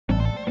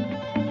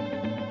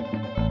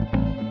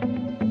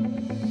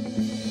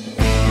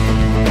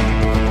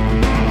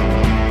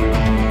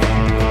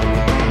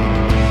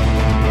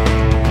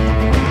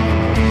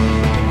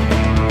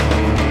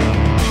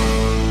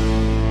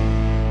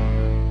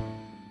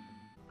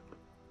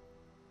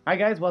Hi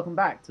guys, welcome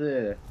back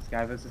to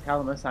Sky vs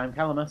Calamus. I'm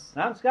Calamus.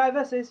 I'm Sky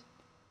vs.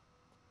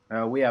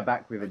 We are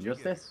back with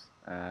Injustice,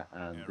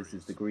 and this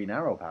is the Green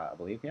Arrow part, I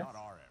believe. Yes.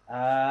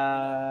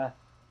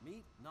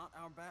 Me, not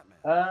our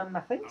Batman. I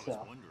think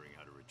so.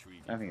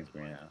 I think it's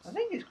Green Arrow. I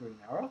think it's Green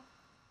Arrow.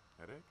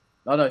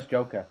 Oh no, it's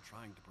Joker.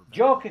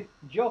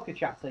 Joker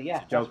chapter,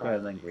 yeah. Joker right.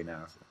 and then Green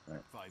Arrow. Right.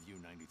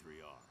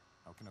 5U93R.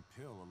 How can a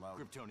pill allow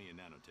Kryptonian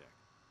nanotech.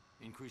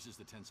 Increases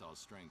the tensile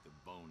strength of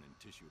bone and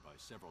tissue by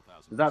several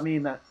thousand. Does that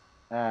mean that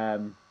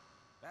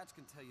Bats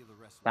can tell you the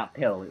rest that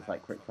pill is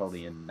like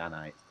Kryptonian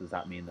nanites? Does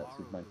that mean that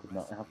Superman could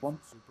not have one?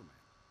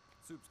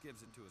 Supes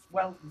gives it to us.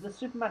 Well, does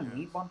Superman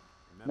need one?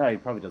 No, he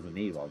probably doesn't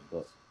need one,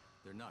 but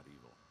They're not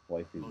evil.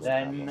 what if he was?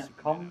 Then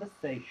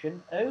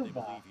conversation over.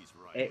 Believe he's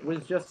right. It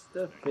was just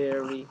a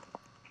theory,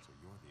 So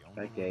you're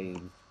the a only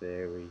game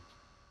theory.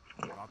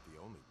 one, not the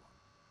only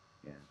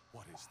one. Yeah.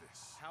 What is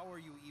this? How are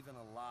you even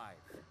alive?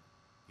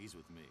 He's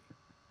with me.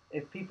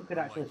 If people could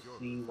actually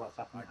see what's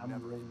happening, I'd I'm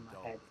never rolling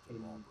my head indulge in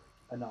in lawbreaking.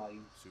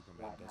 annoyance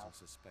Superman right now. doesn't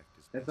suspect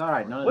his It's best alright.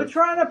 friend. None of We're this.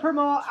 trying to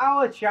promote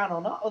our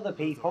channel, not other Luthor's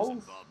people's.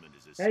 involvement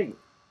is a Hey, secret.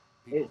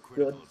 People it's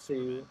critical good of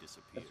Superman to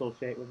disappear.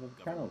 associate with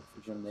other channels,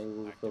 because then they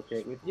will Activist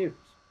associate with reporters. you.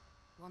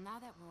 Well, now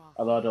that we're all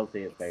Although I don't see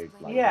it very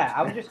explain- like Yeah,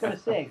 I was just going to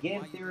say,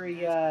 Game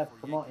Theory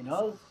promoting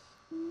us.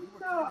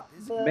 Not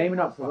the... maybe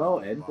not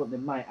promoted, but they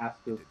might ask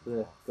us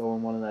to go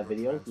on one of their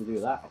videos. We do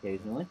that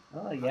occasionally.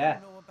 Oh, yeah.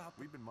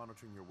 We've been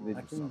monitoring your I world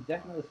I for can some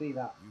definitely time. see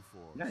that. You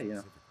four Yeah, you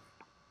know. specifically.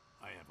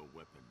 I have a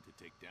weapon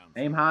to take down.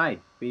 Aim high,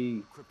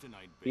 be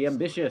Kryptonite-based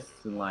ambitious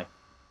nuclear in life.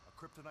 A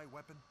kryptonite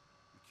weapon?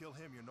 You kill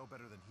him, you're no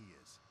better than he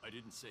is. I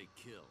didn't say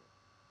kill.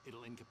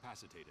 It'll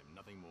incapacitate him,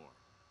 nothing more.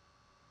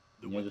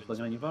 The And you're just weapon's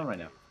looking on in your the phone right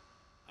now.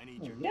 Batcave. I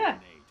need your Yeah. DNA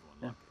to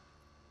unlock it.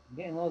 I'm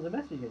getting loads of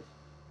messages.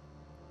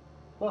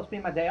 Supposed to be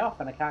my day off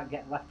and I can't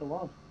get left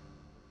alone.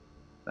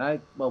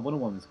 Well, Wonder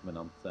Woman's coming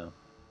on, so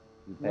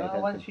you pay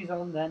Well, when attention. she's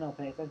on, then I'll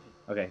pay attention.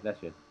 Okay, that's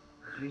good.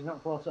 She's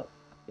not close up.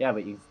 Yeah,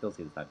 but you can still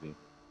see the side view.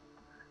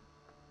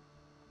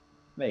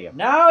 There you go.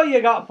 Now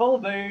you got full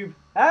boob.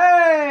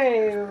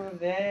 Hey,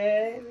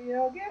 there you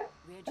go. How you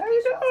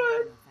Re-education doing?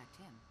 will affect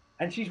him.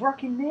 And she's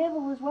rocking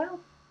navel as well.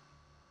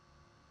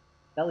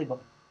 Belly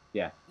button.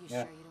 You Yeah. sure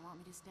you don't want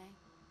me to stay?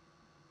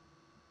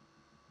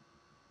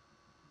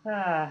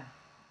 Ah,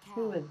 Cal,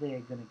 who are they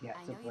gonna get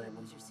I to know you play don't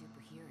Wonder lose your Woman?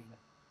 super hearing.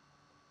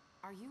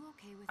 Are you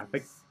okay with I this?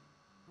 think-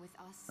 With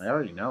us? I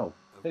already know.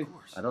 Of Who?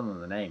 course. I don't know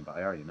the name, but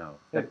I already know.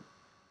 Who?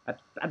 I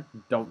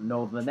don't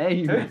know the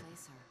name. Who?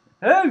 Replace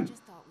her. Who? I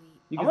just thought we...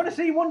 You I can- want to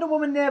see Wonder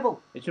Woman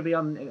navel. It should be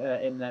on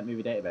Internet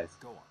Movie Database.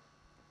 Go on.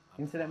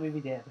 Internet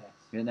Movie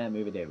Database. Internet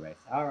Movie Database.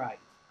 All right.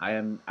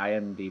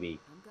 IMDb.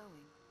 I'm going.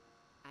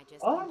 I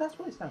just Oh, need that's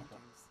to what it get stands for.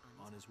 lanterns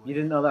on On his his way. You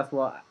didn't know that's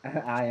what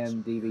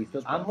IMDb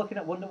stood for? I'm looking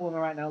at Wonder Woman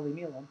right now. Leave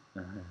me alone.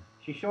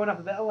 She's showing off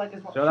a bit of leg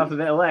as well. Showing off a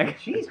bit of leg.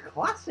 She's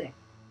classy.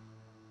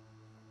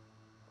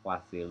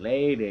 Classy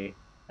lady.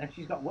 And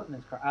she's got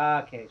Whitman's crack.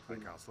 Ah, okay, it's Hi,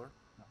 Green. counselor.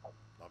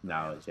 Love to No,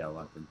 have it's us Yellow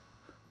both. Lantern.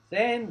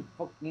 Same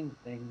fucking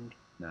thing.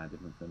 Nah,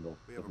 different symbol.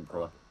 We have a Different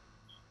colour. problem.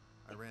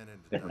 I ran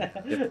into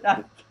Different.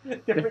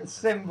 That different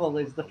symbol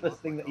is the first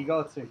thing that you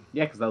go to.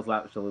 Yeah, because I was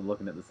actually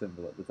looking at the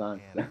symbol at the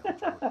time.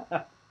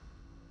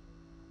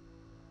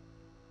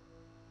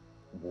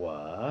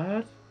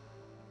 What?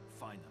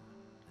 Find them,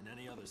 and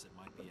any others that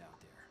might be out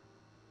there.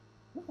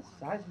 Look at the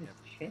size of his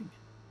chin.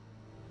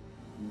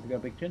 He's got a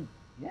big chin.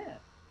 Yeah.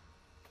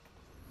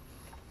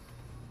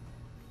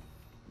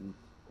 It's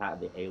part of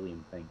the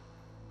alien thing.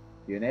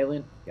 You're an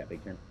alien? You got a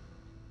big chin.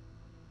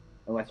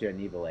 Unless you're an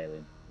evil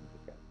alien.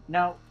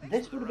 Now,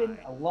 this would have been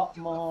a lot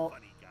more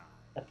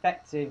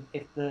effective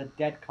if the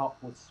dead cop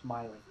was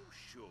smiling.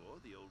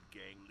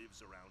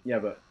 Yeah,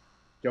 but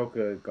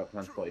Joker got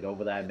transported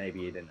over there. Maybe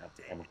he didn't have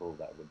the chemicals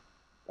that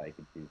he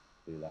could use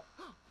to do that.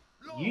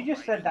 You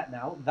just said that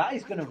now. That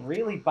is going to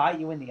really bite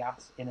you in the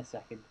ass in a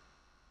second.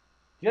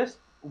 Just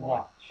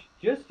watch.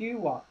 Just you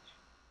watch.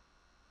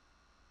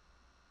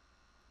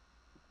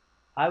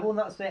 I will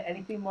not say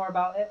anything more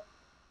about it.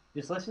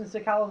 Just listen to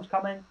Callum's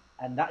comment,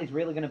 and that is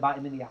really going to bite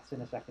him in the ass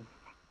in a second.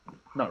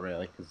 Not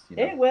really, because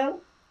It will.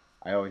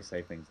 I always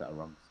say things that are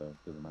wrong, so it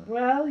doesn't matter.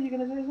 Well, you're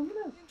going to say something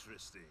else.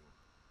 Interesting.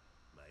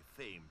 My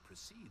fame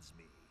precedes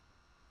me.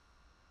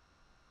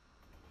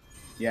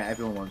 Yeah,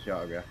 everyone wants your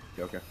autograph,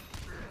 Joker.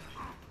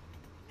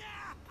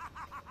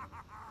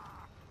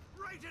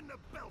 Right in the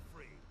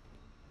belfry.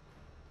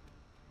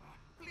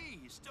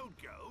 Please don't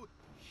go.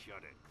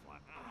 Shut it,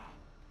 Clark.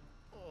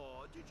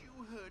 Oh, did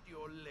you hurt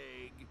your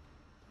leg?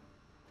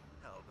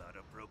 How about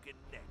a broken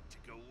neck to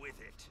go with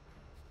it?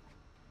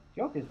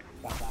 Joker's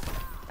got that.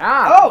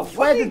 Ah! Oh, what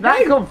where did he did that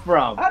do? come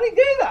from? How did he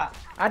do that?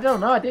 I don't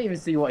know. I didn't even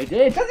see what he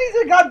did. Because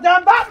he's a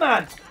goddamn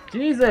Batman!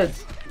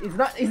 Jesus! He's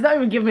not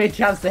even giving me a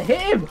chance to hit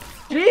him.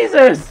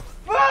 Jesus!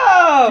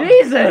 Whoa!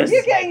 Jesus!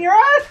 You're getting your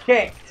ass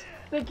kicked!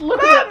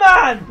 Look at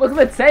Batman! Look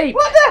at the tape.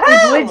 What the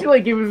hell? He's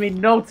literally giving me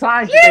no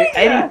time to Jesus! do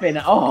anything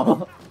at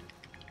all.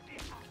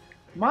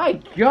 My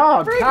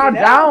God! Freaking Calm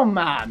hell. down,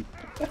 man.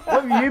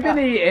 What have you been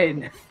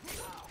eating?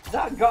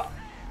 That got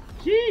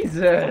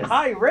Jesus!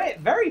 high rate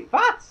very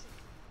fast.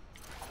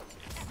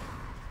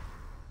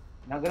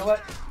 Not gonna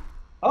work.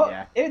 Oh,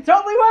 Yeah. it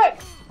totally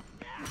worked!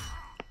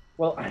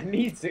 Well, I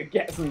need to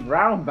get some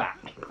ground back.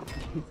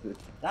 Jesus.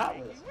 That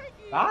was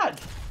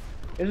bad.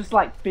 It was just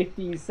like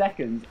 15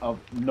 seconds of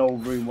no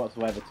room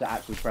whatsoever to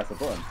actually press a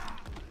button.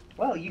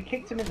 Well, you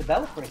kicked him in the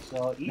belfry,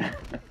 so he's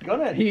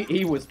gonna...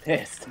 he was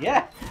pissed.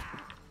 Yeah.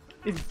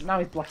 Now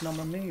he's blocking on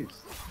my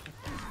moves.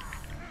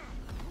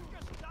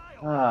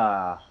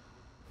 Ah.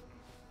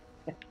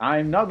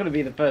 I'm not going to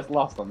be the first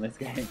lost on this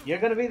game. You're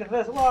gonna be the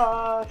first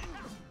one.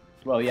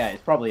 Well, yeah,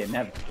 it's probably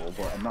inevitable,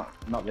 but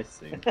not this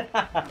soon.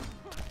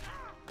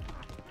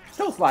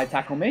 Don't slide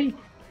tackle me.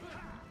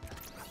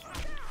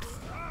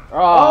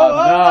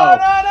 Oh,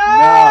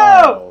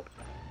 no!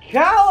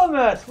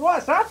 Calamus,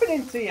 what's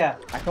happening to you?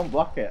 I can't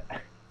block it.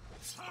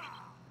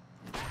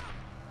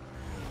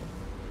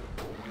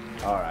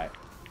 Alright.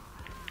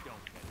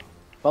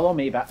 Follow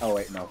me back. Oh,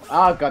 wait, no.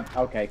 Oh, God.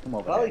 Okay, come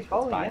over. Well, here. he's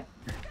following you.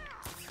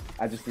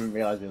 I just didn't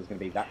realize it was going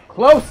to be that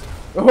close.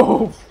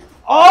 Oh!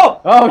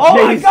 Oh! Oh,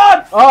 my jeez.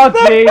 God! Oh, the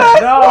jeez.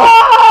 best No!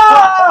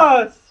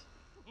 lost!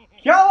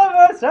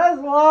 Calamus has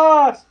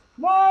lost!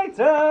 My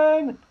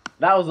turn!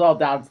 That was all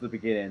down to the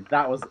beginning.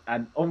 That was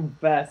an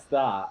unfair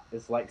start.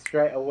 It's like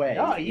straight away.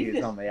 No, he you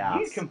was on the ass.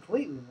 you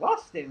completely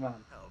lost it, man.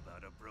 How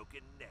about a broken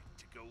neck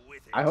to go with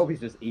it? I hope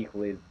he's just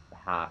equally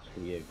harsh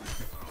for you.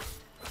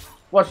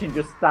 Watch him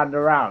just stand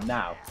around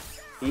now.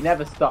 He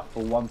never stopped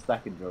for 1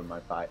 second during my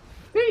fight.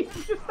 See,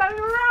 he's just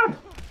standing around.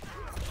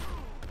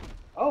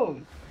 Oh.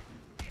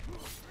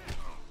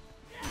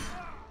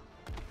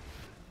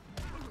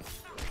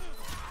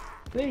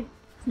 See,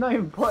 it's not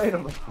even putting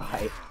on the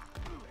fight.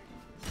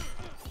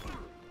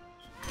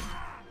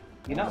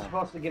 You're not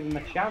supposed to give him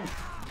a chance.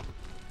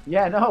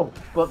 Yeah, no,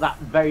 but that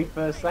very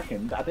first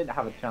second, I didn't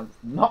have a chance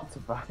not to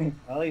fight.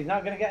 Well, he's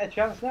not going to get a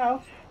chance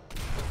now.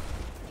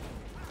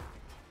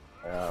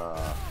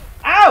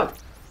 Ow!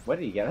 Where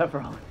did you get that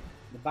from?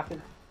 The back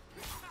of...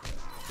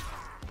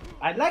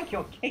 I like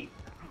your cape.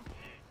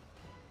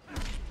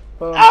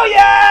 Boom. Oh,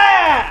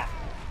 yeah!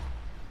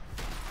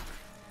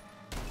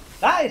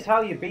 That is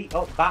how you beat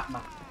up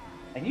Batman.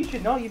 And you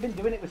should know you've been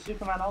doing it with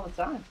Superman all the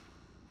time.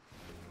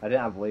 I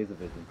didn't have laser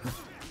vision.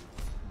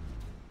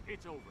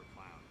 It's over,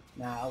 Clown.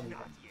 Nah, I'll leave it.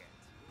 Not yet.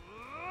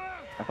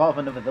 I thought of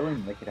another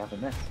villain they could have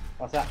in this.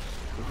 What's that?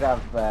 They could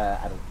have,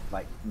 I don't,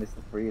 like,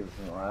 Mr. Freeze or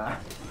something like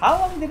that. How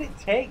long did it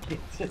take you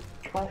to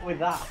come up with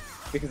that?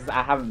 Because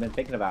I haven't been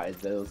thinking about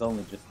it. It was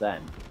only just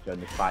then, during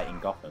this fight in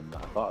Gotham,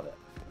 that I thought of it.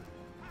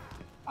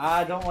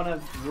 I don't want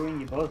to ruin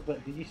your buzz,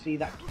 but did you see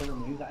that killer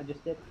move that I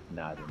just did?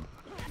 No, I didn't.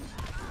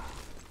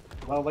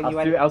 Well, when I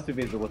you was too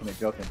busy looking at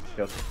Joker.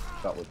 Joker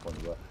got which one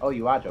you were. Oh,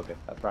 you are Joker.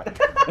 That's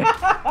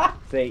right.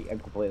 See, I'm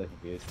completely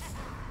confused.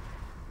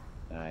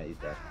 Alright, he's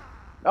dead.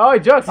 Oh, he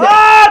jokes it!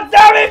 Ah,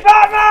 damn it,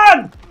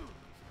 Batman!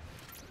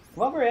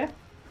 Come over here.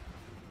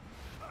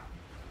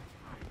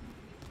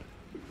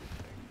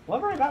 Come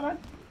over here, Batman.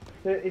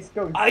 It's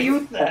going. Are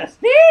you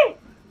thirsty?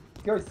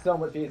 It's going so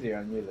much easier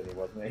on you than it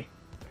was me.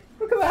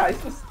 Look at that!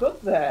 It's just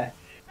stood there.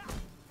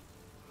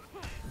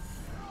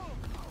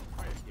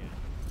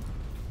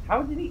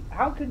 How did he?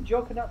 How could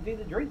Joker not do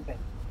the drink thing?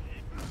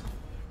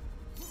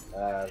 I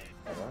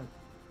don't know.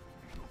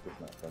 It's just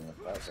not so much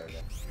better, I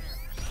guess.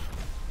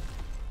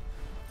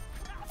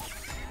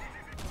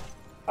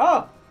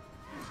 Oh!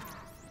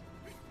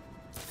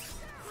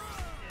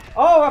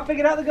 Oh, I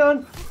figured out the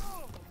gun.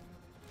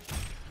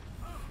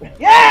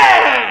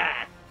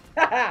 Yeah!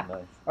 Nice.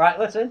 Right,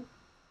 listen.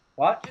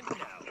 What? And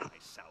now, my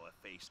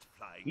sour-faced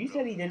flying You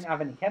said he didn't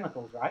have any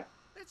chemicals, right?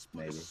 Let's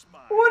put Maybe. a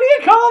smile What do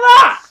you call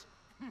that?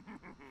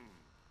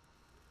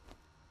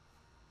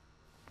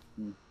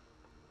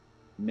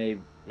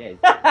 Maybe. Yeah.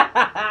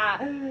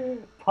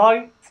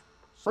 Point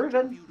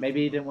proven.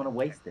 Maybe he didn't want to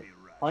waste it.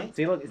 Point.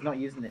 See, look, he's not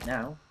using it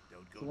now.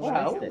 Don't go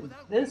Well, Waste it.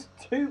 there's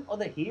 2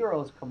 other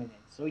heroes coming in,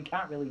 so he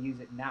can't really use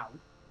it now.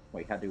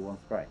 Well, you can't do one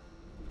spray.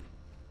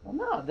 Well,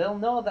 no, they'll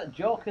know that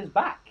Joker's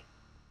back.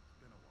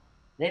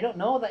 They don't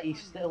know that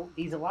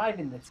he's alive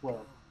in this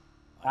world.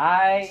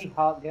 Hi,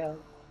 hot girl.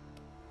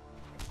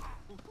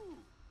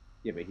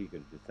 Yeah, but he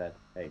could have just said,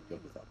 "Hey,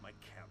 Joker's up." without my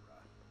camera.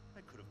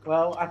 I could have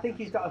Well, I think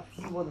he's got a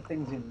few other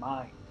things in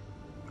mind,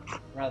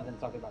 rather than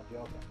talking about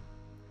Joker.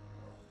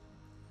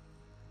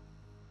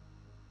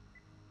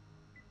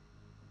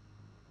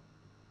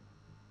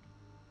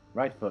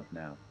 Right foot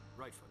now.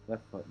 Right foot.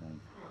 Left foot now.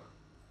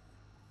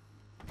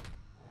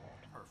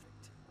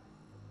 Perfect.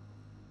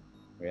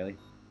 Really?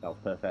 That was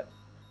perfect.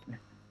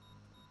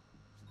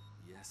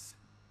 Yes.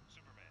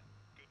 Superman,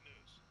 good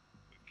news.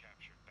 We've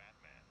captured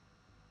Batman.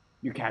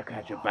 You can't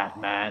catch a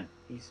Batman.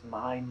 He's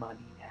my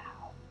money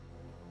now.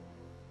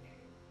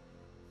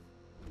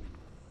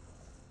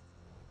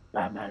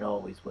 Batman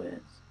always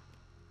wins.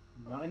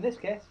 Not in this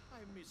case. I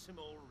miss him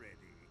already.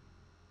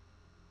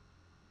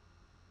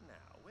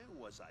 Now, where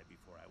was I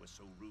before I was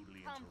so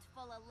rudely Pumped interrupted?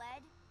 full of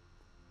lead.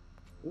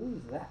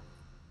 Who's that?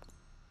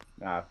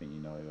 Ah, I think you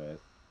know who it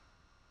is.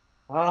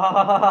 Oh,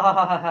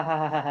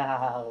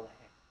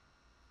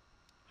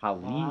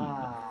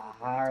 Harleen.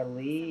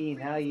 Harleen,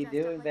 how you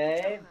doing,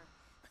 babe?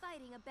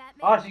 Fighting a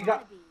Batman Oh, she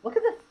got. wannabe. Look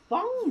at the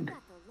thong. You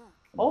got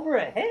Over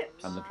her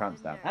hips. And the tramp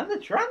stamp. And the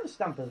tramp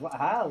stamp as well.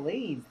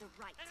 Harleen. The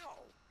right.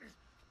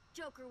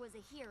 Joker was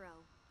a hero.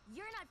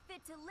 You're not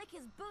fit to lick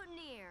his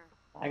boutonniere.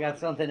 I got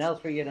something else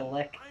for you to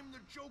lick. I'm the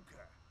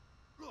Joker.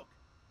 Look,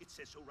 it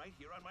says so right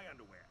here on my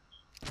underwear.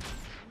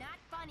 Not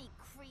funny,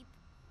 creep.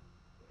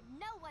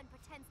 No one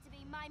pretends to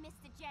be my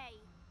Mr. J.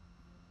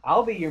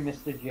 I'll be your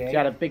Mr. J. She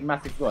had a big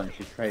massive gun and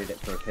she traded it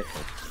for a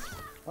pistol.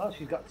 Oh,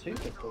 she's got 2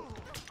 pistols.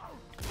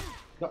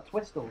 She's got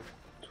twistles.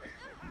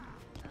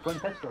 Twin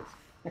pistols.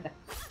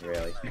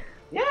 Really?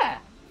 Yeah!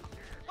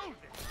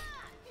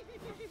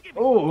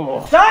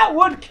 Oh! That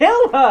would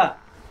kill her!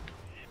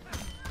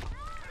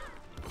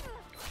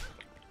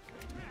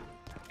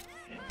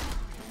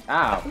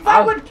 Ow!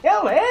 That would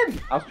kill him!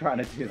 I was trying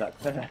to do that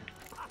to her.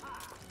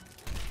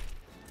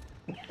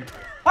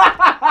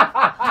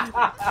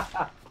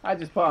 I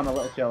just put on a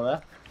little show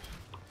there.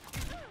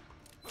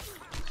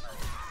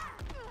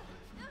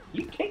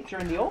 You kicked her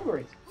in the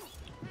ovaries.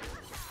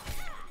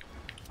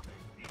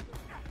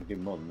 I'll do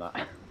more than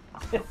that.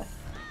 Die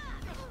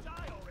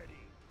already.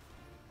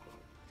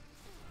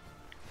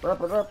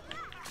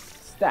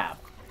 Stab.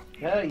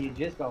 No, you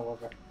just go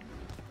over.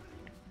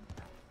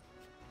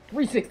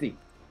 360!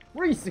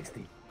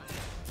 360!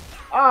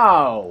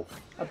 Oh!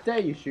 How dare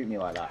you shoot me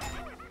like that?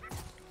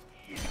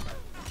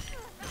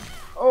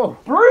 Oh!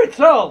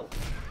 Brutal!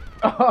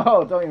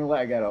 Oh! Don't even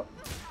let her get up.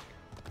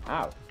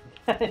 Ow.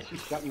 She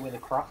shot you with a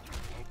crotch.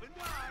 Open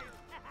wide.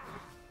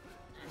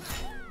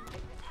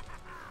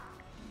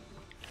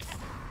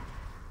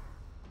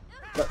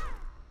 But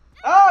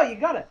Oh, you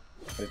got it!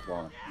 it's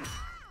one.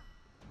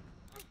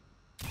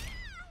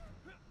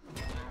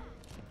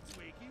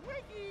 Wakey,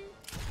 wakey.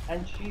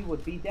 And she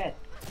would be dead.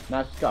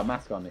 Now she's got a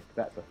mask on, it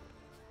protects her.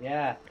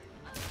 Yeah.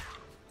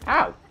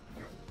 Ow!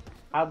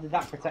 How did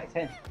that protect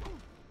him?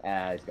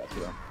 He's got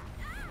 2 on.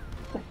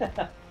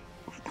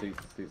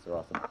 Suits are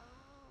awesome.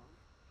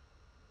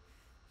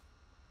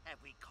 Have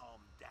we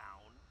calmed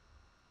down?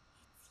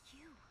 It's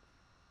you.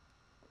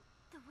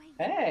 The way you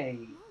Hey!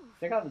 move.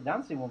 Check out the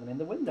dancing woman in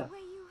the window. The way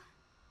you...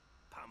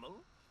 Pummel?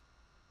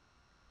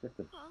 Just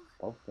a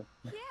Well, poster.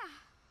 yeah.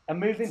 A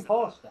moving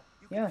poster.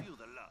 You can Yeah. feel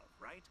the love,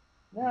 right?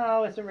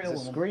 No, it's a real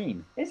It's a woman.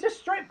 screen. It's a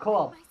strip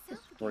club.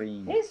 Myself again.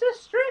 Screen. It's a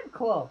strip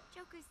club.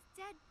 Joker's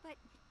dead, but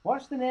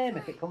Watch the name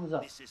if it comes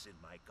up. This isn't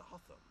my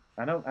Gotham.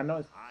 I know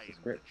it's I'm a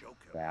script. the Joker.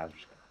 Yeah,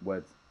 just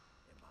words.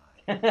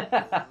 Am I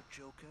the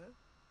Joker?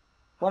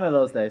 One of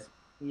those days.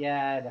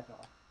 Yeah,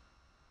 definitely.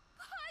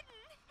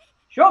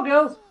 Sure,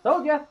 girls.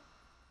 Told ya.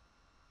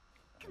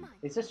 come on.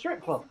 It's a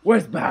strip club.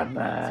 Where's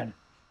Batman?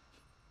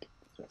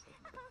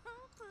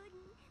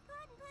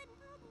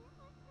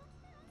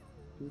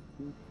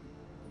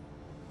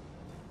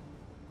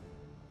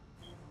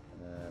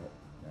 No.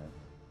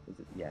 Is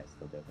it? Yeah, it's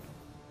still Joker.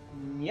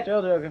 Yep.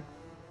 Still Joker.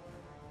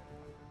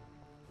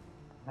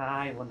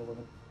 Hi, Wonder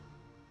Woman.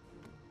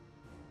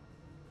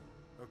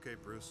 Okay,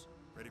 Bruce.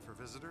 Ready for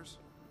visitors?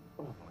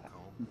 Oh, Wanna go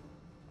home?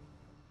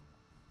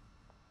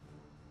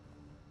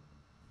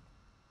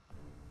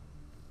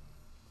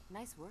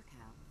 Nice work,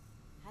 Hal.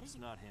 How did It's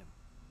you... not him.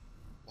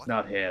 It's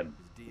not him.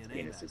 His His DNA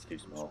penis is matches too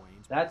Bruce small.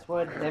 Wayne's, That's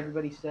but what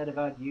everybody said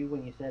about you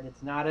when you said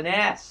it's not an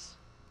S.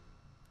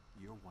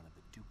 You're one of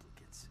the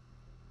duplicates.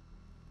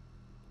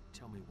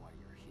 Tell me why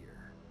you're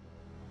here.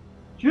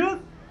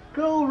 Just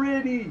go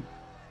ready.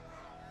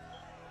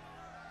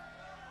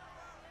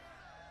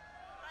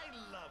 I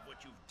love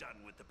what you've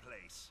done with the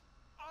place.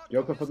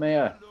 Joker for Arkham has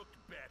mayor. never looked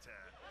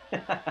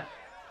better.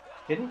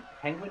 Didn't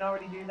Penguin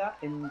already do that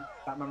in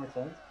Batman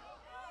Returns?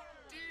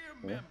 Dear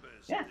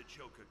members Yeah. of the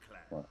Joker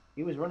clan, What?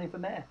 He was running for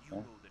mayor. you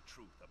know the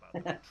truth about the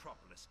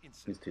Metropolis He's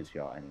incident. too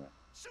short anyway.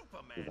 He's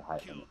Superman a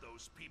height killed limit.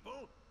 those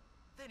people.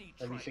 Then he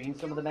Have you tried seen to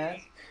some of the kill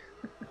mayors?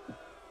 me.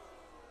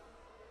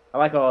 I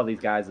like all these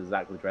guys are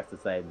exactly dressed the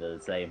same. They're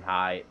the same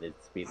height. They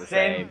speak the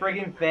Same same.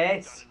 friggin'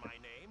 face. Done in my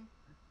name.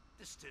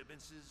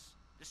 Disturbances,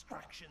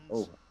 distractions,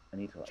 Oh, I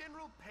need to like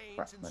general pains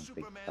crack in my big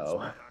Superman's toe.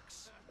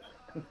 buttocks.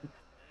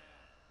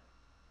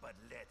 But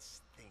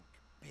let's think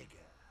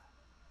bigger.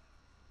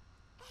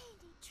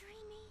 Ain't he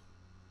dreamy?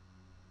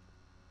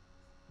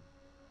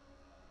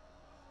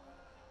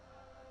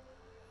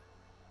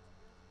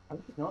 I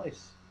just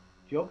noticed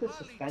Joker's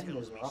Harley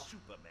suspenders tells me are off.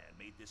 Superman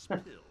made this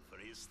pill for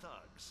his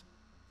thugs.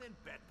 Then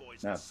Bad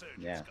Boys No, and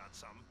Surgeons yeah. got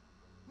some.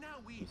 Now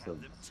we You're have so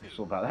them special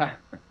too. about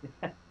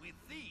that. With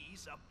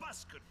these, a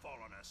bus could fall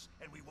on us,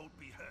 and we won't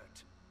be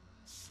hurt.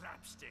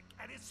 Slapstick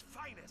at its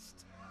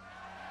finest.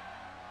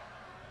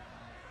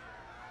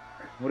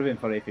 Would have been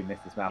funny if he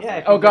missed his mouse. Yeah,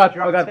 if Oh he god! just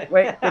Oh dropped god! it.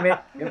 Wait, give me.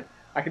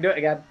 I can do it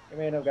again. Give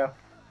me another go.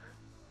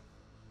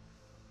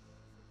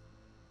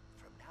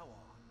 From now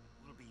on,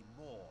 we'll be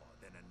more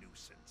than a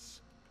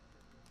nuisance.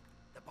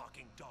 The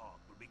barking dog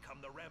will become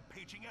the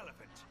rampaging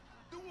elephant.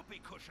 The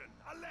whoopee cushion,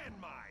 a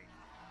landmine.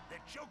 The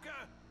Joker,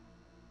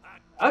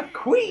 A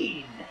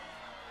queen!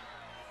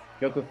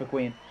 Joker for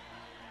Queen.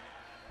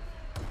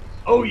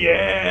 Oh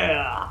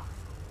yeah!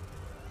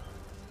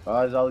 Oh,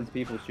 there's all these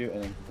people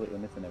shooting and completely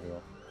missing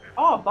everyone.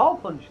 Oh, ball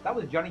punch. That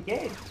was Johnny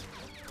Cage.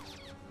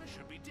 I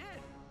should be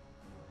dead.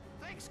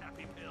 Thanks,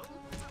 Happy Pill.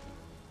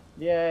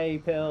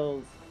 Yay,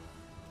 pills.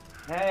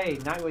 Hey,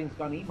 Nightwing's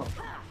gone emo.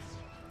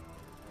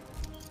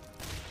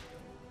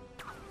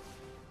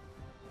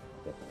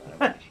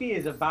 She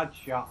is a bad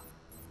shot.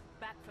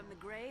 Back from the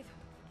grave?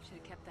 Should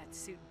have kept that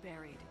suit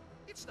buried.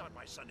 It's not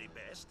my Sunday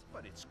best,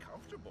 but it's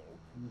comfortable.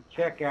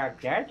 Check out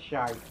that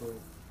side too.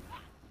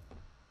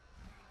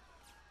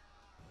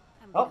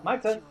 I'm Oh, gonna my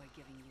turn. enjoy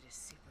giving you to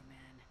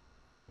Superman.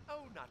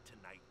 Oh, not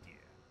tonight, dear.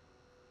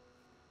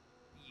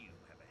 You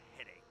have a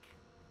headache.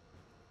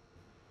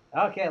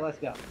 Okay, let's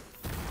go.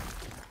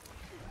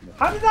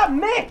 How did that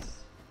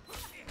miss?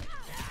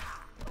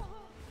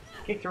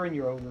 Kicked her in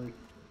your ovary.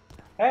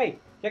 Hey,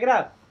 check it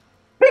out.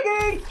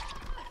 Piggy!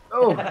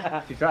 Oh,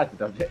 she tried to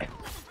dodge it.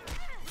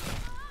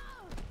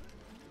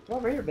 Come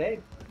over here, babe.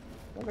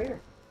 Come over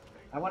here.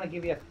 I want to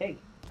give you a pig.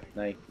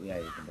 No, yeah,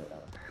 you can do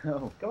that one.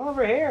 Oh, Come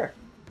over here.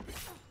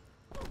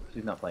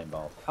 she's not playing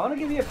ball. I want to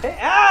give you a pig.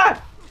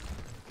 Ah!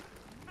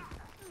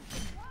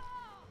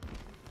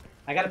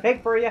 I got a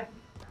pig for you.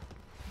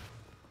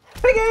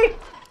 Piggy!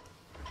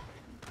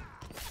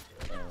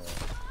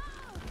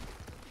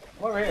 Come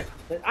over here.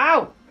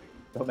 Ow!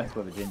 Don't mess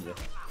with a ginger.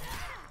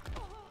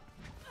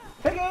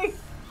 Piggy!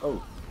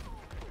 Oh,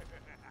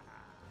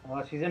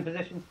 Oh, she's in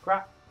position.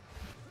 Crap.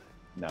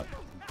 no,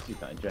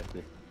 she's not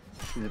interested.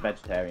 She's a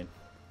vegetarian.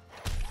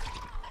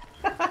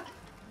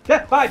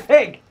 Death by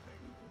pig!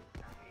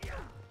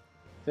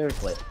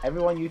 Seriously,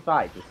 everyone you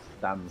fight just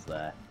stands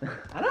there.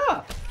 I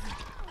know.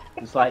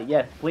 Just like,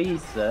 yeah,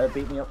 please, sir,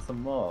 beat me up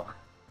some more.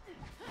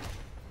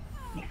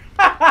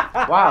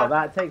 Wow,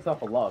 that takes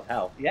off a lot of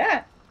health.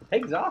 Yeah, the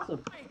pig's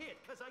awesome. I hit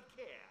because I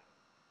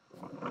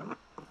care.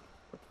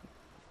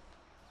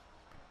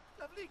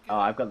 Lovely girl. Oh,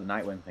 I've got the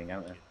Nightwing thing,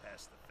 haven't I? Get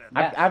past the fence.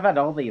 Yeah. I've had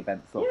all the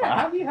events so Yeah, far.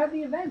 have you had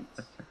the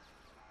events?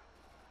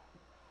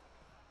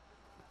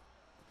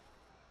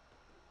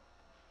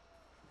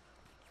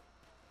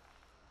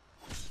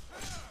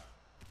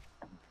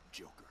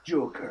 Joker.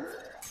 Joker.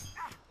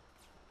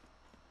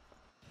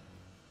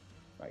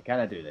 Right, can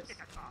I do this?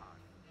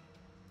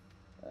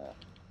 I'll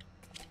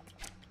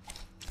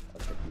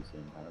take you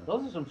soon, Aaron.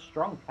 Those are some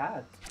strong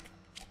cards.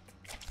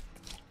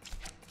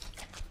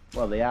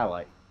 Well, they are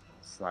like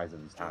the size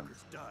of his hands,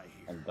 Jokers die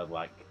here. and they're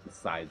like the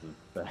size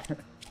of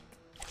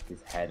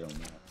his head on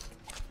there.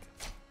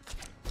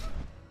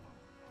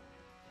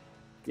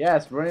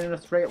 Yes, running in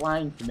a straight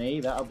line for me,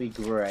 that'll be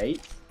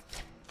great.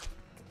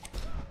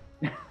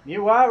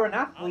 You are an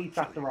I'll athlete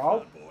kill after you, all.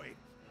 cowboy.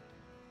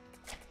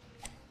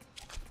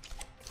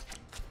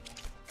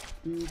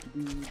 Do,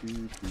 do, do,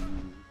 do.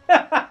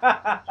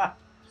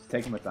 Just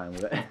taking my time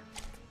with it.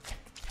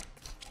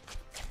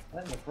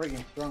 That's a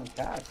friggin' strong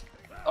card.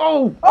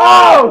 Oh!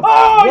 Oh!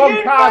 One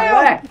You card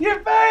failed! left!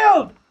 You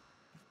failed!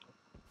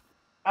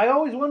 I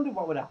always wondered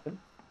what would happen.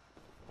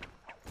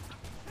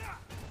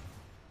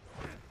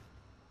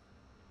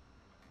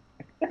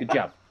 Good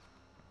job.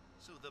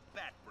 So the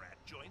Bat Brat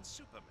joins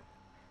Superman.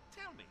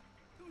 Tell me,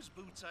 whose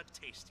boots are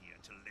tastier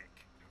to lick?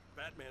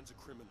 Batman's a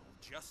criminal,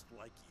 just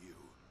like you.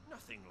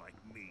 Nothing like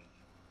me.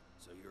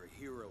 So you're a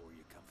hero where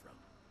you come from.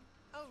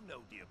 Oh no,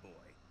 dear boy.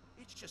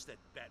 It's just that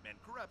Batman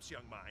corrupts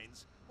young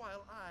minds,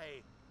 while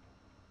I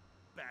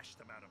bash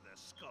them out of their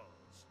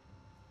skulls.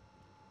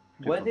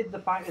 Where did the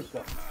fighters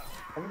go?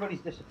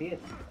 Everybody's disappeared.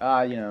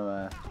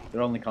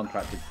 They're only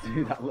contracted to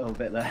do that little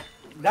bit there.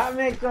 That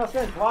makes no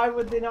sense. Why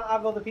would they not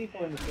have other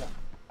people in the show?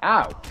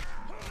 Ow!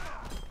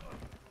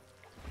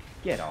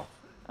 Get off.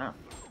 Ow.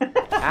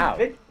 Ow.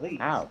 Bitch, please.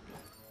 Ow.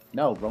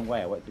 No, wrong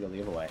way. I want to go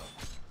the other way.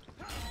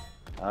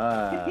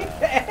 You're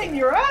getting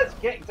your ass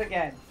kicked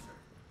again.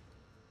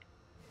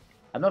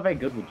 I'm not very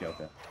good with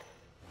Joker.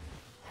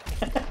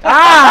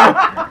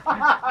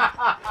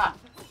 Ah!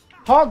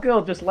 Hot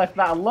Girl just left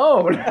that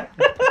alone.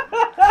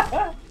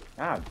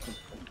 Ow.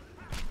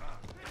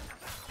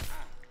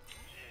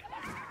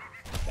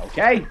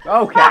 Okay. Okay.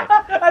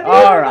 I knew you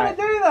All were right.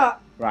 going to do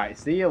that. Right.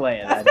 See you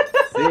later then.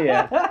 See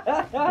ya.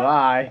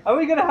 Bye. Are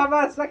we going to have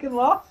our second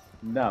loss?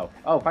 No.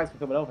 Oh, thanks for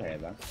coming over here,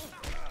 man.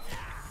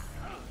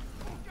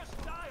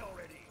 Just die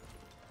already!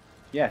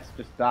 Yes,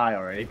 just die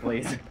already,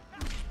 please.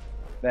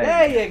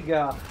 There you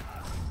go.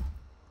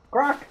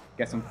 Croc,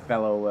 Get some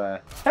fellow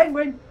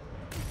Penguin,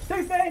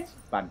 Two-Face,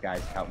 bad guys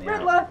to help me out.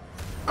 Riddler,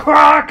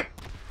 Croc.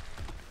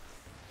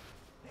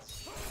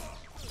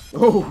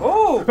 Ooh.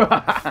 Oh,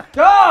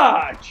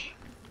 dodge.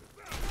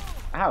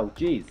 Ow,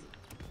 jeez.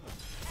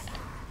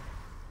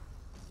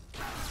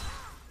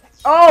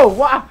 Oh,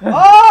 what?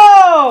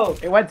 Oh,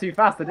 It went too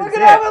fast. I we're didn't going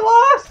see to have a it.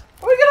 loss.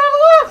 Are we going to have a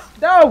loss?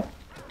 No.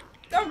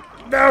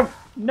 No.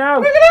 No.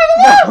 We're going to have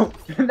a loss.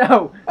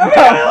 No. Are we No.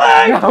 gonna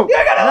lie? No.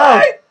 You're gonna No.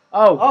 lie.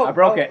 Oh, I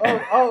broke it.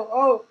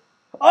 Oh,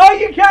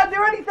 you can't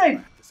do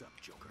anything. This up,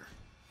 Joker.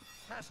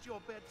 Past your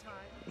bedtime?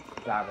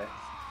 Damn it.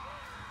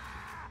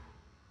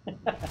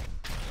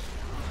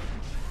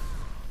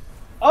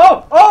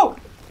 Oh,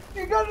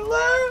 you're gonna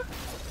lose.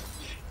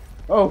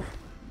 Oh.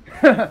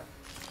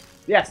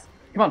 Yes.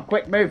 Come on,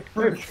 quick, move.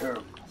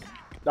 Move.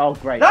 Oh,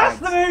 great. That's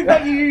thanks. the move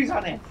that you use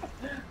on him.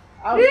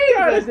 I was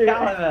trying to Jesus, do it.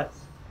 Calamus.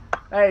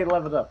 Hey,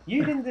 leveled up.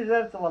 You didn't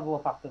deserve to level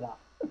up after that.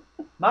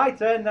 My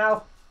turn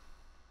now.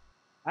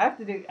 I have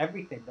to do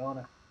everything, don't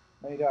I?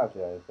 No, you don't have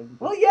to.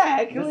 Well,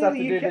 yeah, You just have to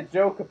do the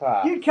Joker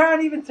part. You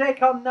can't even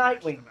take on Push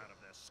Nightwing. them out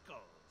of their skulls.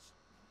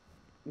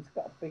 He's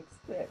got a big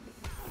stick.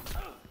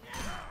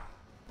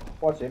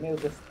 Watch him, he'll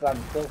just stand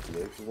still for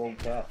you, he won't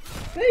care.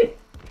 See?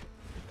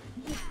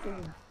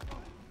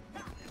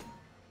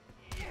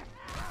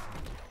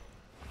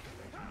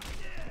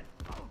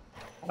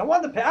 I don't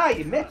want the pit. Ah,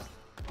 you missed.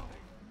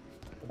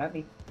 Come at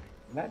me.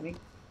 Come at me.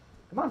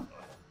 Come on.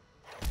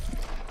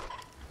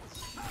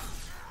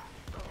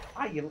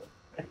 Ah, you.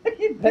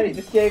 You Then he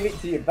just gave it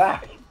to your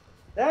back.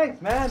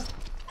 Thanks, man.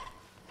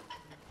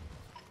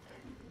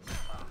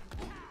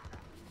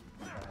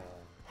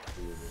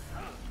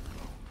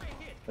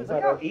 Look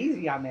how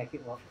easy I make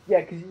it look.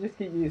 Yeah, because you just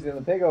keep using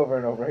the pig over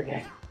and over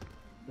again.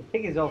 The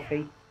pig is OP.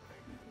 At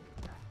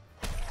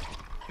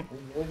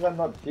least I'm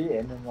not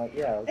cheating. I'm like,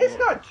 yeah. I'll do It's it.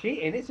 not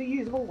cheating. It's a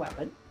usable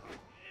weapon.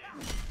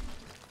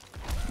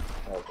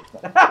 Oh, it's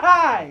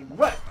not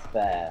What?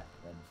 fair.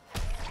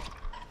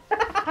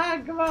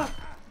 Then. Come on.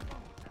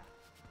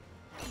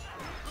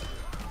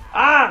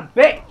 Ah,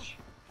 bitch.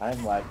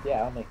 I'm like,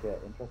 yeah, I'll make an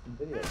interesting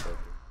video for you.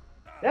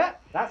 Yeah,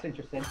 that's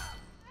interesting.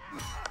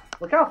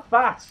 Look how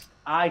fast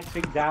I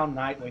took down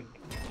Nightwing.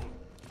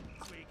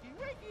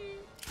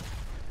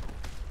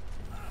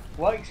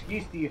 What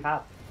excuse do you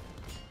have?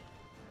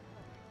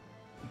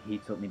 He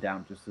took me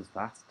down just as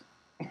fast.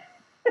 I'll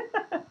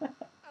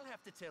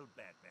have to tell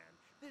Batman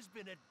there's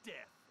been a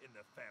death in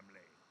the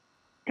family.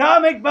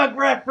 Comic book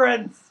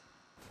reference!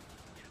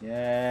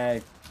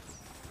 Yay.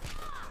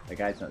 The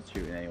guy's not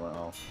shooting anyone at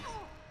all.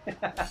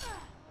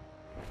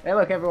 Hey,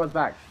 look, everyone's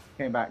back.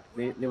 Came back.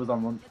 They was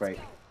on lunch break.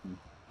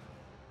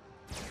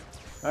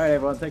 Alright,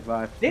 everyone, take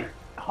 5. Did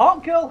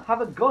Hawk Girl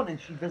have a gun and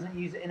she doesn't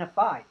use it in a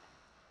fight?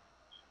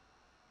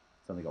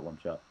 It's only got 1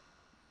 shot.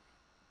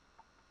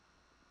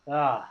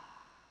 Ah,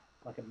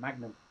 like a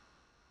magnum.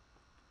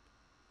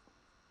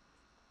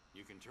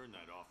 You can turn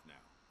that off now.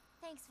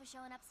 Thanks for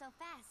showing up so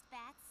fast,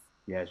 Bats.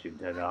 Yes, you can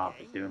turn it off.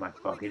 It's doing my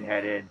fucking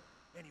head in.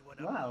 Anyone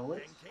up Well, for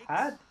it's pancakes?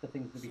 hard for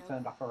things to be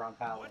turned off around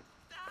Howard. What?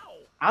 Ow!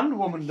 And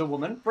Woman the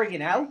Woman,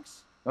 friggin' hell.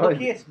 Oh,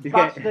 Luckiest he's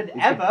bastard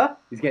getting- ever.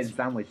 He's getting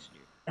sandwiched.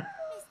 Mr.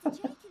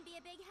 J can be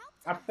a big help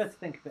to I us. prefer to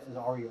think of it as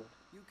Oreo.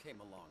 You came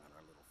along on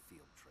our little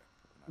field trip.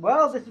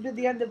 Well, this has been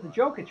the end of the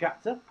Joker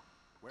chapter.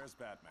 Where's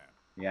Batman?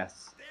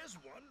 Yes. There's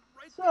one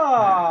right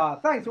So,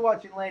 thanks for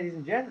watching, ladies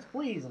and gents.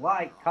 Please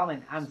like,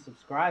 comment, and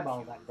subscribe,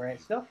 all that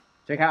great stuff.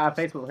 Check out our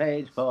Facebook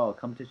page for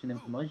competition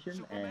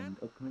information and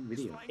upcoming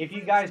videos. If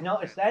you guys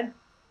noticed then,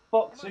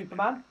 fuck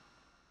Superman.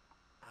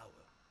 Our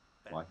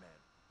Why? Batman.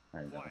 I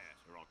don't know. Quiet,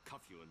 or I'll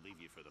cuff you and leave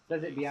you for the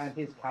Says it behind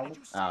his Why cowl. did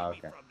you save Oh, me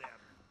okay. from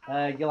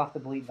them? You'll have to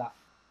believe that.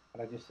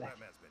 What I just said.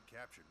 Batman's been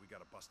captured. We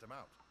gotta bust him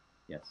out.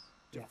 Yes.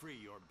 To Yeah. free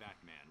your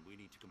Batman, we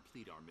need to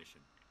complete our mission.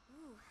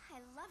 Ooh, I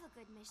love a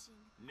good mission.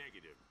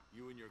 Negative.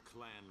 You and your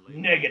clan later.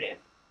 Negative.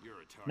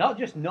 You're a target. Not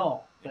just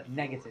no, but And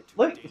negative. you're too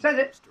Look, it says it.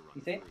 dangerous to run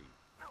You see it? free.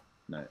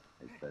 No,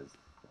 it says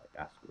like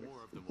asterisk.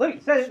 More of them Look, will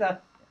it says be it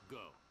there. Go.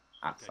 At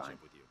I'll catch sign.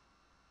 up with you.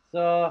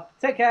 So,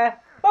 take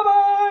care.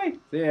 Bye-bye.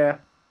 See ya.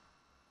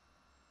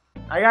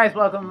 Hi guys,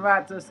 welcome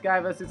back to Sky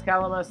vs.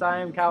 Calamus. I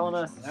am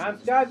Calamus. I'm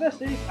Sky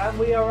Versus, and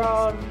we are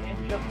on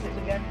Injustice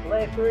Again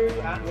playthrough,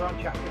 and we're on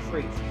chapter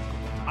 3.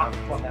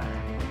 Aquaman.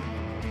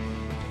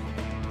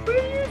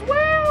 Please,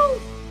 Will!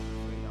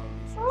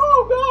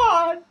 Oh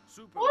God!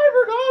 I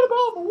forgot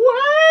about the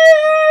whale!